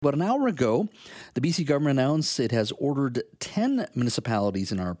About an hour ago, the BC government announced it has ordered 10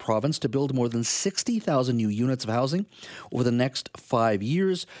 municipalities in our province to build more than 60,000 new units of housing over the next 5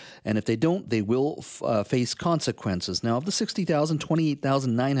 years. And if they don't, they will face consequences. Now, of the 60,000,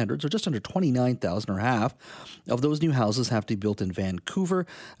 28,900, or just under 29,000, or half, of those new houses have to be built in Vancouver.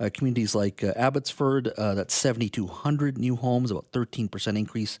 Communities like Abbotsford, that's 7,200 new homes, about 13%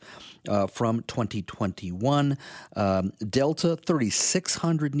 increase from 2021. Delta,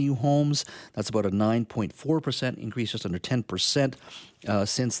 3,600 new homes. That's about a 9.4% increase, just under 10%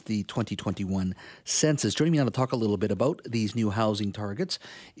 since the 2021 census. Joining me now to talk a little bit about these new housing targets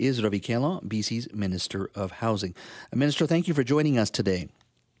is Ravi Kahlon, BC's Minister of Housing. Minister, thank you for joining us today.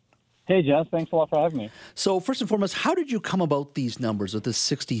 Hey, Jeff. Thanks a lot for having me. So first and foremost, how did you come about these numbers with this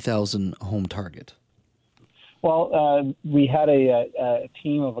 60,000 home target? Well, we had a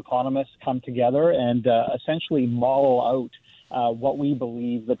team of economists come together and essentially model out what we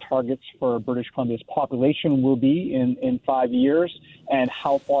believe the targets for British Columbia's population will be in 5 years and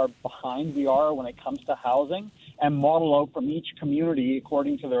how far behind we are when it comes to housing, and model out from each community,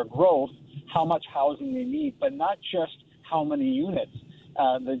 according to their growth, how much housing they need, but not just how many units.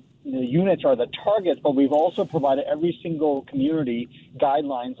 The units are the targets, but we've also provided every single community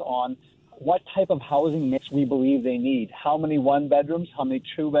guidelines on what type of housing mix we believe they need, how many one bedrooms, how many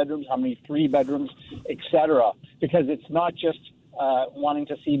two bedrooms, how many three bedrooms, etc. Because it's not just wanting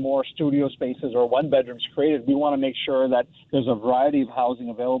to see more studio spaces or one bedrooms created. We want to make sure that there's a variety of housing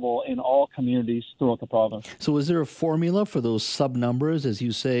available in all communities throughout the province. So is there a formula for those sub numbers, as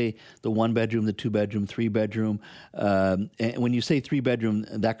you say, the one bedroom, the two bedroom, three bedroom? And when you say three bedroom,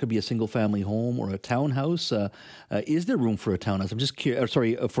 that could be a single family home or a townhouse. Is there room for a townhouse? I'm just curious,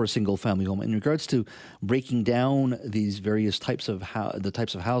 for a single family home. In regards to breaking down these various types of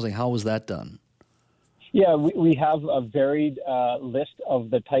housing, how was that done? Yeah, we have a varied list of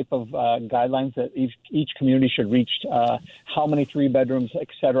the type of guidelines that each community should reach, how many three bedrooms, et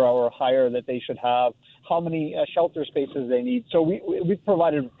cetera, or higher that they should have, how many shelter spaces they need. So we've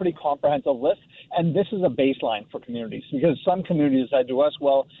provided a pretty comprehensive list, and this is a baseline for communities, because some communities said to us,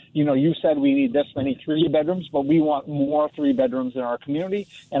 well, you said we need this many three bedrooms, but we want more three bedrooms in our community.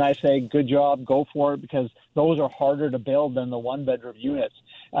 And I say, good job, go for it, because those are harder to build than the one bedroom units.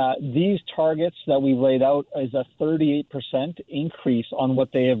 These targets that we've laid out is a 38% increase on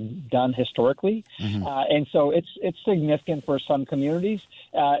what they have done historically. Mm-hmm. And so it's significant for some communities.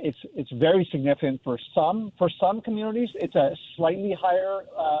 It's very significant for some. For some communities, it's a slightly higher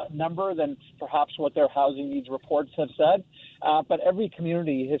number than perhaps what their housing needs reports have said. But every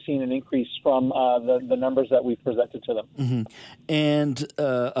community has seen an increase from the numbers that we've presented to them. Mm-hmm. And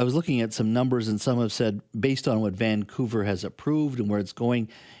I was looking at some numbers, and some have said, based on what Vancouver has approved and where it's going,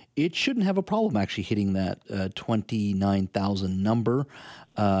 it shouldn't have a problem actually hitting that 29,000 number.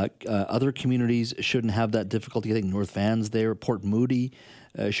 Other communities shouldn't have that difficulty. I think North Van's there, Port Moody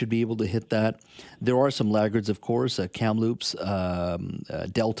should be able to hit that. There are some laggards, of course, Kamloops,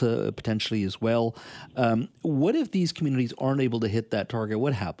 Delta potentially as well. What if these communities aren't able to hit that target?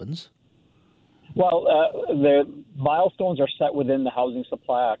 What happens? Well, the milestones are set within the Housing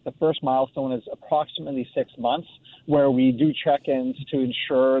Supply Act. The first milestone is approximately 6 months, where we do check-ins to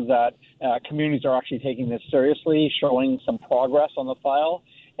ensure that communities are actually taking this seriously, showing some progress on the file.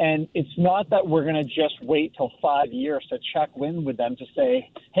 And it's not that we're going to just wait till 5 years to check in with them to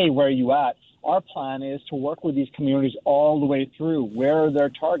say, hey, where are you at? Our plan is to work with these communities all the way through. Where are their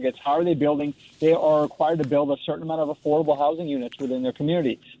targets? How are they building? They are required to build a certain amount of affordable housing units within their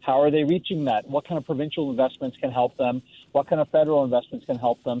community. How are they reaching that? What kind of provincial investments can help them? What kind of federal investments can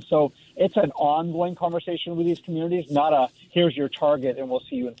help them? So it's an ongoing conversation with these communities, not a here's your target and we'll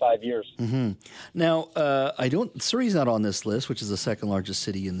see you in 5 years. Mm-hmm. Now, Surrey's not on this list, which is the second largest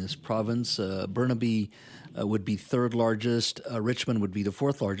city in this province. Burnaby would be third largest. Richmond would be the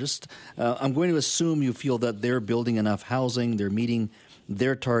fourth largest. I'm going to assume you feel that they're building enough housing, they're meeting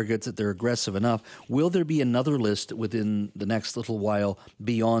their targets, that they're aggressive enough. Will there be another list within the next little while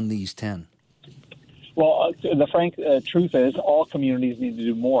beyond these 10? Well, the frank truth is all communities need to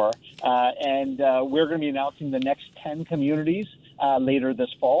do more. And we're going to be announcing the next 10 communities later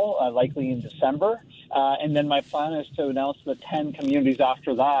this fall, likely in December. And then my plan is to announce the 10 communities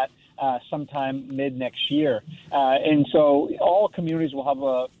after that sometime mid next year. And so all communities will have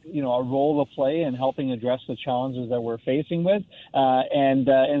a role to play in helping address the challenges that we're facing with. And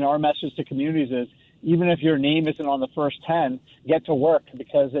our message to communities is, even if your name isn't on the first 10, get to work,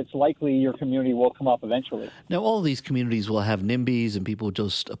 because it's likely your community will come up eventually. Now, all of these communities will have NIMBYs, and people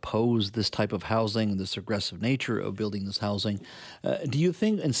just oppose this type of housing and this aggressive nature of building this housing. Do you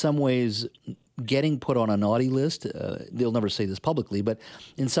think in some ways getting put on a naughty list. They'll never say this publicly, but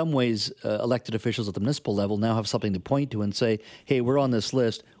in some ways, elected officials at the municipal level now have something to point to and say, hey, we're on this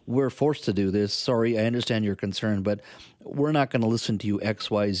list. We're forced to do this. Sorry, I understand your concern, but we're not going to listen to you,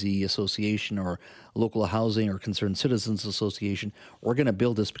 XYZ Association or Local Housing or Concerned Citizens Association. We're going to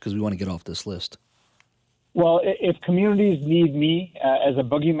build this because we want to get off this list. Well, if communities need me as a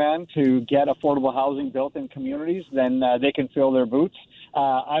boogeyman to get affordable housing built in communities, then they can fill their boots.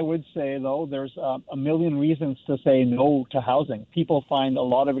 I would say, though, there's a million reasons to say no to housing. People find a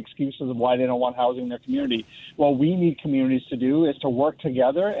lot of excuses of why they don't want housing in their community. What we need communities to do is to work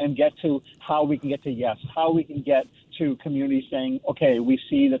together and get to how we can get to yes, how we can get to communities saying, okay, we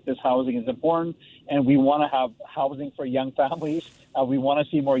see that this housing is important and we want to have housing for young families. We want to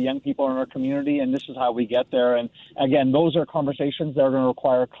see more young people in our community, and this is how we get there. And again, those are conversations that are going to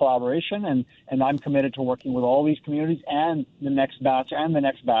require collaboration, and I'm committed to working with all these communities and the next batch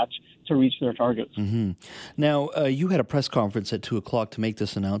to reach their targets. Mm-hmm. Now, you had a press conference at 2 o'clock to make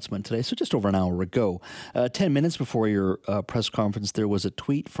this announcement today, so just over an hour ago. 10 minutes before your press conference, there was a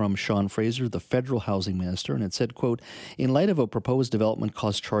tweet from Sean Fraser, the federal housing minister, and it said, quote, in light of a proposed development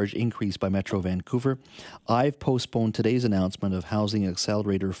cost charge increase by Metro Vancouver, I've postponed today's announcement of Housing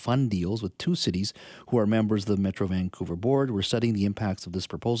Accelerator Fund deals with 2 cities who are members of the Metro Vancouver Board. We're studying the impacts of this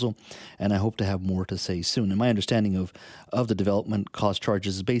proposal, and I hope to have more to say soon. And my understanding of the development cost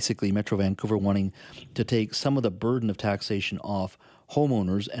charges is basically Metro Vancouver wanting to take some of the burden of taxation off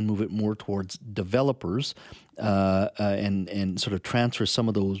homeowners and move it more towards developers and sort of transfer some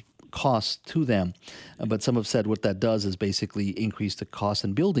of those costs to them. But some have said what that does is basically increase the cost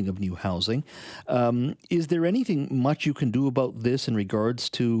and building of new housing. Is there anything much you can do about this in regards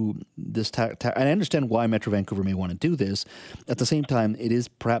to this and I understand why Metro Vancouver may want to do this. At the same time, it is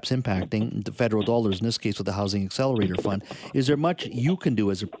perhaps impacting the federal dollars, in this case with the Housing Accelerator Fund. Is there much you can do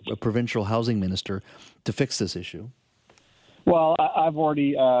as a provincial housing minister to fix this issue? Well, I've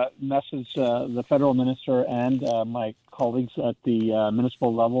already messaged the federal minister and my colleagues at the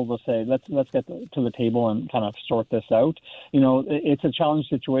municipal level to say let's get to the table and kind of sort this out. You know, it's a challenge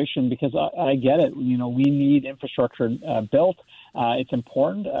situation because I get it. You know, we need infrastructure built. It's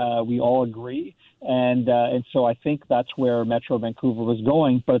important. We all agree. And so I think that's where Metro Vancouver was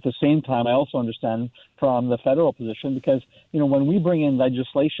going. But at the same time, I also understand from the federal position because, you know, when we bring in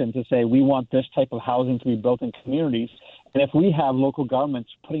legislation to say we want this type of housing to be built in communities, and if we have local governments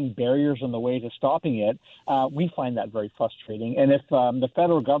putting barriers in the way to stopping it, we find that very frustrating. And if the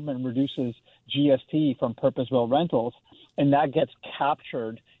federal government reduces GST from purpose-built rentals, and that gets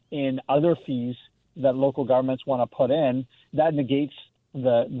captured in other fees that local governments want to put in, that negates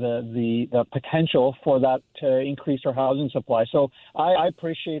the potential for that to increase our housing supply. So I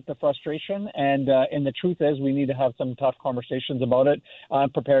appreciate the frustration, and the truth is we need to have some tough conversations about it. I'm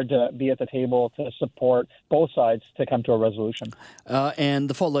prepared to be at the table to support both sides to come to a resolution. And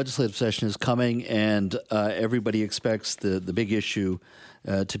the fall legislative session is coming, and everybody expects the big issue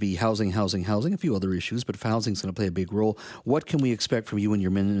to be housing, a few other issues, but housing is going to play a big role. What can we expect from you and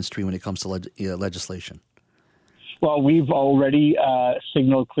your ministry when it comes to legislation? Well, we've already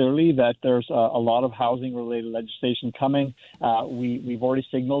signaled clearly that there's a lot of housing-related legislation coming. We've already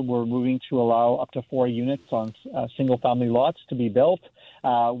signaled we're moving to allow up to 4 units on single-family lots to be built.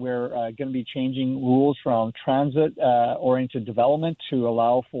 We're going to be changing rules from transit-oriented development to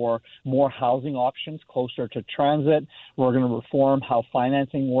allow for more housing options closer to transit. We're going to reform how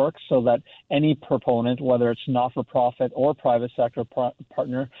financing works so that any proponent, whether it's not-for-profit or private sector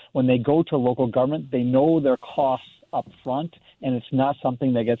partner, when they go to local government, they know their costs up front, and it's not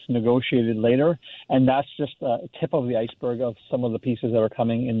something that gets negotiated later. And that's just a tip of the iceberg of some of the pieces that are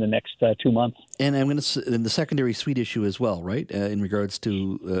coming in the next 2 months. And I'm going to in the secondary suite issue as well, right, in regards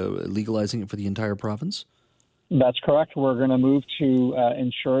to legalizing it for the entire province? That's correct. We're going to move to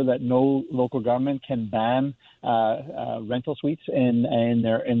ensure that no local government can ban rental suites in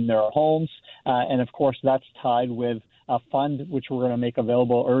their homes. And of course, that's tied with a fund which we're going to make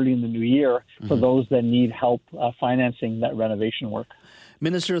available early in the new year for those that need help financing that renovation work.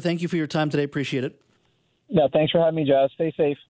 Minister, thank you for your time today. Appreciate it. Yeah, thanks for having me, Jazz. Stay safe.